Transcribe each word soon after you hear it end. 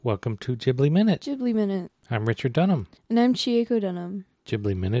Welcome to Ghibli Minute. Ghibli Minute. I'm Richard Dunham. And I'm Chieko Dunham.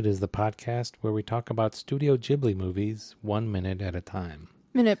 Ghibli Minute is the podcast where we talk about Studio Ghibli movies 1 minute at a time.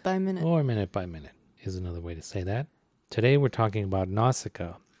 Minute by minute. Or minute by minute is another way to say that. Today we're talking about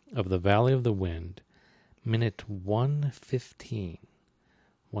Nausicaa of the Valley of the Wind, minute 115.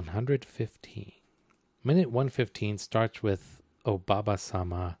 115. Minute 115 starts with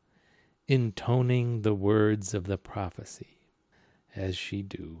Obaba-sama intoning the words of the prophecy, as she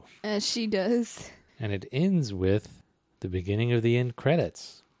do. As she does. And it ends with the beginning of the end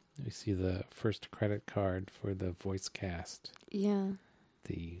credits. We see the first credit card for the voice cast. Yeah.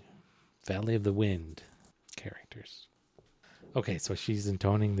 The Valley of the Wind characters. Okay, so she's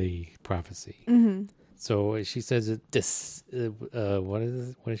intoning the prophecy. Mm-hmm. So she says, what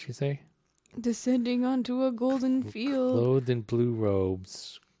did she say? Descending onto a golden field. Clothed in blue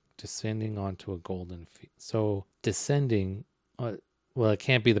robes, descending onto a golden field. So descending, well, it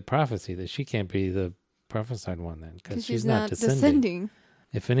can't be the prophecy. That she can't be the prophesied one then, because she's not descending.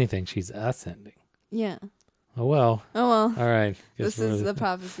 If anything, she's ascending. Yeah. Oh well. All right. This is the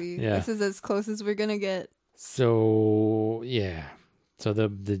prophecy. Yeah. This is as close as we're gonna get. So yeah. So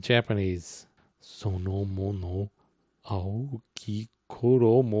the Japanese sono mono aoki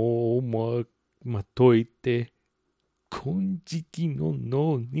koromo o matoite konjiki no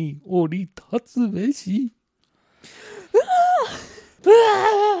no ni oritatsu beshi.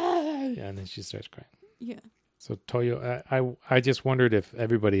 Yeah, and then she starts crying. Yeah. So Toyo, I just wondered if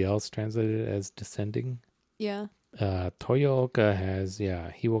everybody else translated it as descending. Yeah. Toyooka has,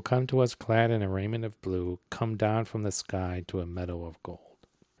 he will come to us clad in a raiment of blue, come down from the sky to a meadow of gold.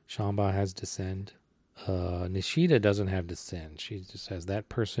 Shamba has descend. Nishida doesn't have descend. She just says, that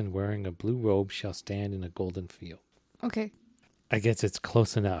person wearing a blue robe shall stand in a golden field. Okay. I guess it's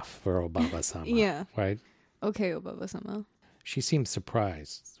close enough for Obaba-sama. Yeah. Right? Okay, Obaba-sama. She seems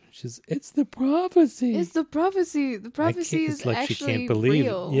surprised. She's, it's the prophecy. It's the prophecy. The prophecy is like actually she can't believe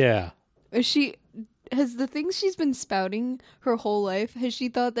real. It. Yeah. Has the things she's been spouting her whole life, has she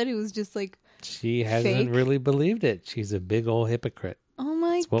thought that it was just like she hasn't fake? Really believed it. She's a big old hypocrite. Oh my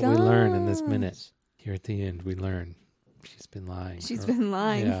god. That's what we learn in this minute. Here at the end, we learn she's been lying. She's been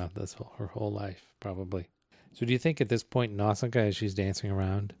lying. Yeah, that's her whole life, probably. So do you think at this point, Nausicaa, as she's dancing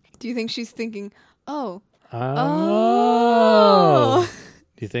around? Do you think she's thinking, oh.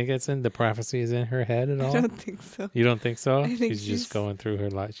 Do you think it's in the prophecy is in her head at all? I don't think so. You don't think so? I think she's just going through her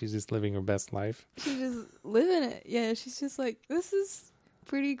life. She's just living her best life. She's just living it. Yeah, she's just like, this is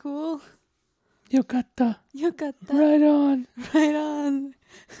pretty cool. Yokata. Right on. Right on.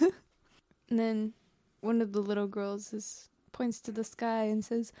 And then one of the little girls points to the sky and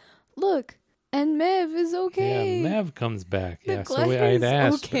says, look, and Mev is okay. Yeah, Mev comes back. The yeah, so I'd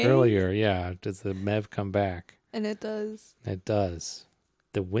asked earlier, does the Mev come back? And it does. It does.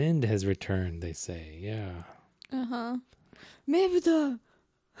 The wind has returned, they say. Yeah. Uh-huh. Mevda.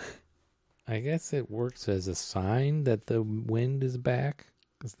 I guess it works as a sign that the wind is back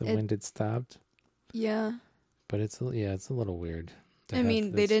because the wind had stopped. Yeah. But it's a little weird. I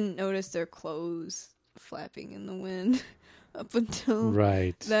mean, they didn't notice their clothes flapping in the wind up until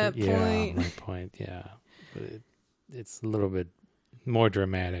that point. Yeah, my point, yeah. But it's a little bit more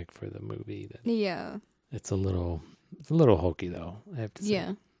dramatic for the movie. Yeah. It's a little hokey, though, I have to say.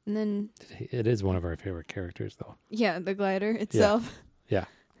 Yeah. And then it is one of our favorite characters, though. Yeah, the glider itself. Yeah.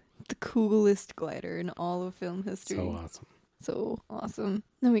 The coolest glider in all of film history. So awesome.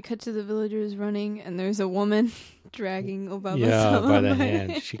 Then we cut to the villagers running, and there's a woman dragging Obaba-sama by the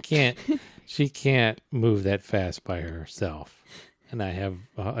hand. She can't move that fast by herself. And I have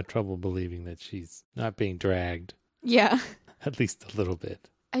a trouble believing that she's not being dragged. Yeah. At least a little bit.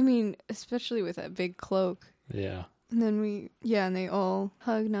 I mean, especially with that big cloak. Yeah. And then and they all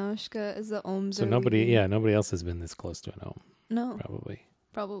hug Nausicaa as the ohms are nobody else has been this close to an ohm. No.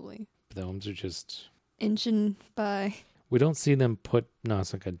 Probably. The ohms are just inching by. We don't see them put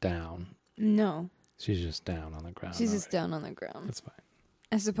Nausicaa down. No. She's just down on the ground. She's just down on the ground. That's fine.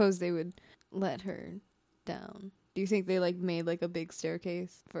 I suppose they would let her down. Do you think they made a big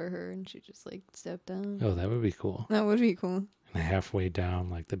staircase for her and she just stepped down? Oh, that would be cool. That would be cool. And halfway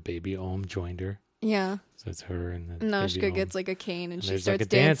down, the baby ohm joined her. Yeah. So it's her and the Nausicaa gets a cane and she starts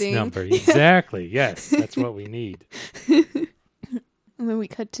dancing. Dance number. Exactly. Yes, that's what we need. And then we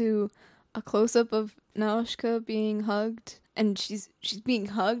cut to a close-up of Nausicaa being hugged, and she's being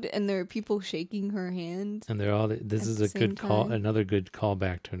hugged, and there are people shaking her hand. And they're all. This is a good call. Another good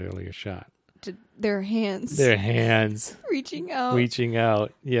callback to an earlier shot. To their hands. reaching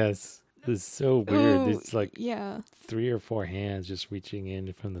out. Yes. This is so weird. Ooh, it's 3 or 4 hands just reaching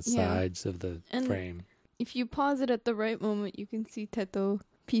in from the sides of the frame. If you pause it at the right moment, you can see Teto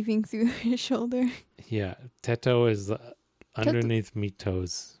peeping through his shoulder. Yeah, Teto is underneath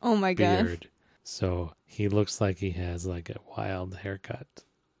Mito's Oh my god. beard. So he looks like he has like a wild haircut.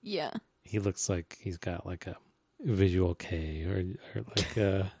 Yeah. He looks like he's got like a visual K or like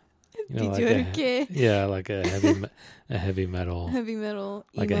a like like a heavy metal Heavy metal.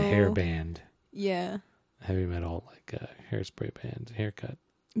 like a emo. hairband. Yeah. Heavy metal like a hairspray band haircut.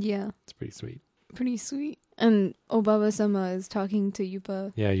 Yeah. It's pretty sweet. Pretty sweet. And Obaba-sama is talking to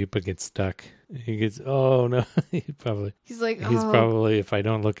Yupa. Yeah, Yupa gets stuck. He gets oh no. He's He's probably if I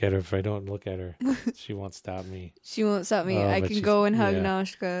don't look at her, she won't stop me. She won't stop me. Oh, I but can she's- go and hug yeah.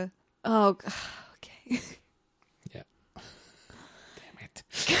 Nashka. Oh, okay. Damn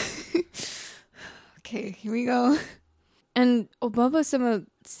it. Okay, here we go. And Obaba-sama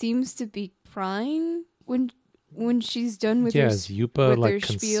seems to be crying when she's done with her. Is Yupa with like their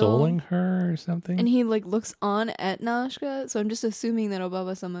spiel. consoling her or something? And he like looks on at Nashka, so I'm just assuming that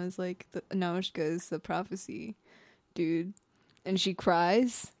Obaba-sama is like Nashka is the prophecy dude, and she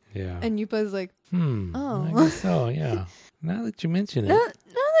cries, yeah. and Yupa's like, I guess so, yeah. Now that you mention it. now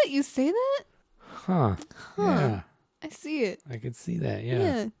that you say that, Huh. Yeah. I see it. I could see that,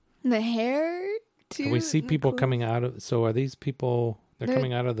 yeah. And the hair too. And we see and the people clothes. coming out of so are these people they're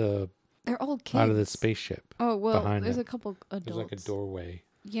coming out of the They're all kids. out of the spaceship. Oh well, behind there's them. a couple adults. There's like a doorway.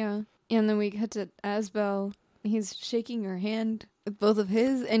 Yeah, and then we cut to Asbel. He's shaking her hand with both of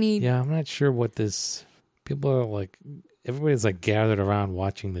his, and he Yeah, I'm not sure what this people are like everybody's like gathered around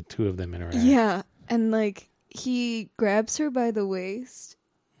watching the two of them interact. yeah, and like he grabs her by the waist,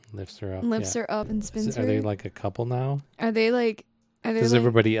 Lifts her up. lifts her up, and spins her. Are they like a couple now? Are they like? Does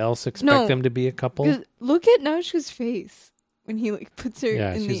everybody else expect No. them to be a couple? 'Cause look at Nashka's face when he like puts her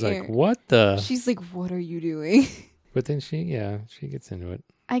Yeah, in she's the like, air. what the? She's like, "What are you doing?" But then she gets into it.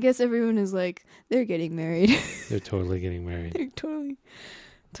 I guess everyone is like, they're getting married. They're totally getting married. They're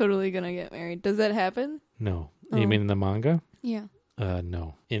totally gonna get married. Does that happen? No. Oh. You mean in the manga? Yeah.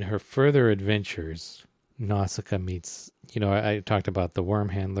 No. In her further adventures, Nausicaa meets, I talked about the worm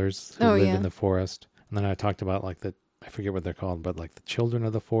handlers who live in the forest. And then I talked about like I forget what they're called, but like the children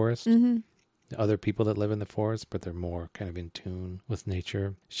of the forest. Mm-hmm. The other people that live in the forest, but they're more kind of in tune with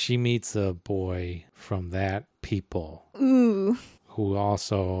nature. She meets a boy from that people Ooh. who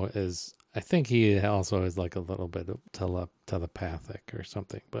also is, I think he also is like a little bit of telepathic or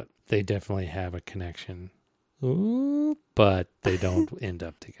something, but they definitely have a connection. Ooh, but they don't end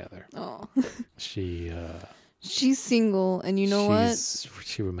up together. Oh. She's single, and you know what?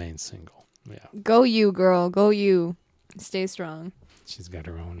 She remains single. Yeah. Go you, girl. Go you. Stay strong. She's got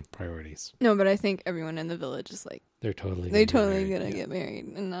her own priorities. No, but I think everyone in the village is like, They're totally gonna get married.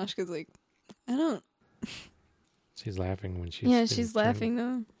 And Nashka's like, I don't. She's laughing when she's laughing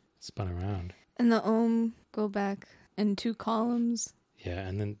though. Spun around. And the Om go back in 2 columns. Yeah,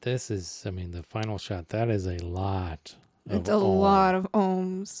 and then this is, the final shot, that is a lot of It's a lot of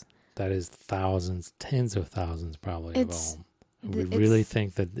Oms. That is thousands, tens of thousands probably of Om. We it's- really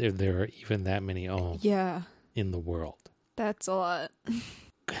think that there are even that many Om Yeah, in the world. that's a lot.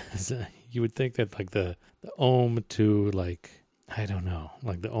 You would think that like the Om to like, I don't know,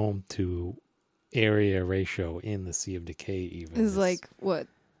 like the Om to area ratio in the Sea of Decay even Is like, what,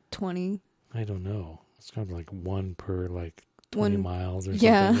 20? I don't know. It's kind of like 1 per like 20 One- miles or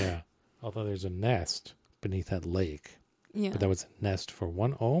yeah. something. Yeah. Although there's a nest beneath that lake. Yeah. But that was a nest for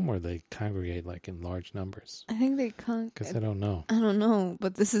one Om, or they congregate like in large numbers? I think they can't. Because I don't know. I don't know,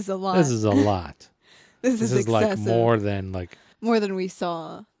 but this is a lot. This is a lot. This is like excessive. more than We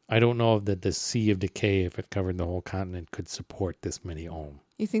saw. I don't know that the Sea of Decay, if it covered the whole continent, could support this many Om.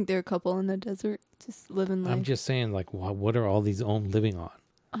 You think they're a couple in the desert just living life? I'm just saying, like, what are all these Om living on?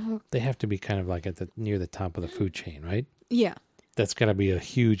 Oh, They have to be kind of like near the top of the food chain, right? yeah. That's got to be a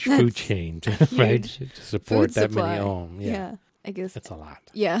huge That's food chain, right? huge To support food that supply. many Om. Yeah. I guess. That's a lot.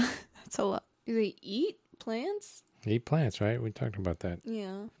 Yeah. That's a lot. Do they eat plants? They eat plants, right? We talked about that.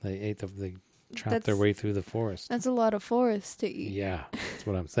 Yeah. They chopped That's- their way through the forest. That's a lot of forest to eat. Yeah, that's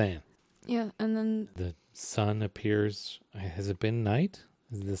what I'm saying. Yeah. And then The sun appears. Has it been night?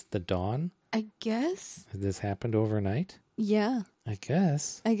 Is this the dawn? I guess. Has this happened overnight? Yeah. I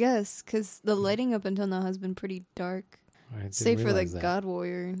guess. Because the lighting up until now has been pretty dark. I didn't Save for the realize that. God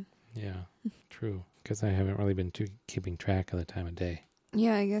Warrior. Yeah, true. Because I haven't really been keeping track of the time of day.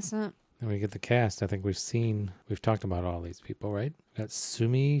 Yeah, I guess not. Then we get the cast. I think we've talked about all these people, right? We got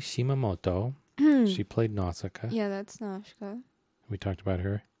Sumi Shimamoto. She played Nausicaa. Yeah, that's Nashka. We talked about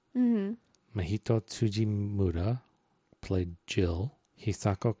her. Mm-hmm. Mahito Tsujimura played Jill.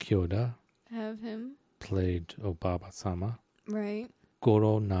 Hisako Kyoda Have him. played Obaba-sama. Right.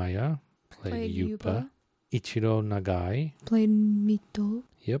 Goro Naya played Played Yupa. Yupa. Ichiro Nagai. Played Mito.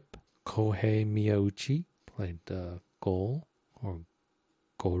 Yep. Kohei Miyauchi played Gol or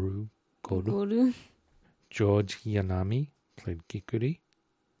Goru. Goru. George Yanami played Kikuri.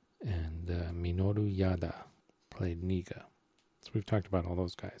 And Minoru Yada played Niga. So we've talked about all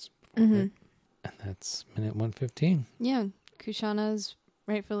those guys before, Mm-hmm. right? And that's minute 115. Yeah, Kushana's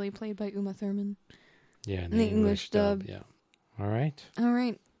rightfully played by Uma Thurman. Yeah, in The English dub. Yeah. All right. All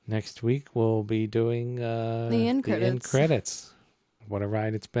right. Next week we'll be doing the end credits. What a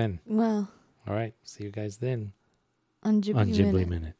ride it's been. Well, All right. See you guys then on Ghibli, on Ghibli Minute. Minute.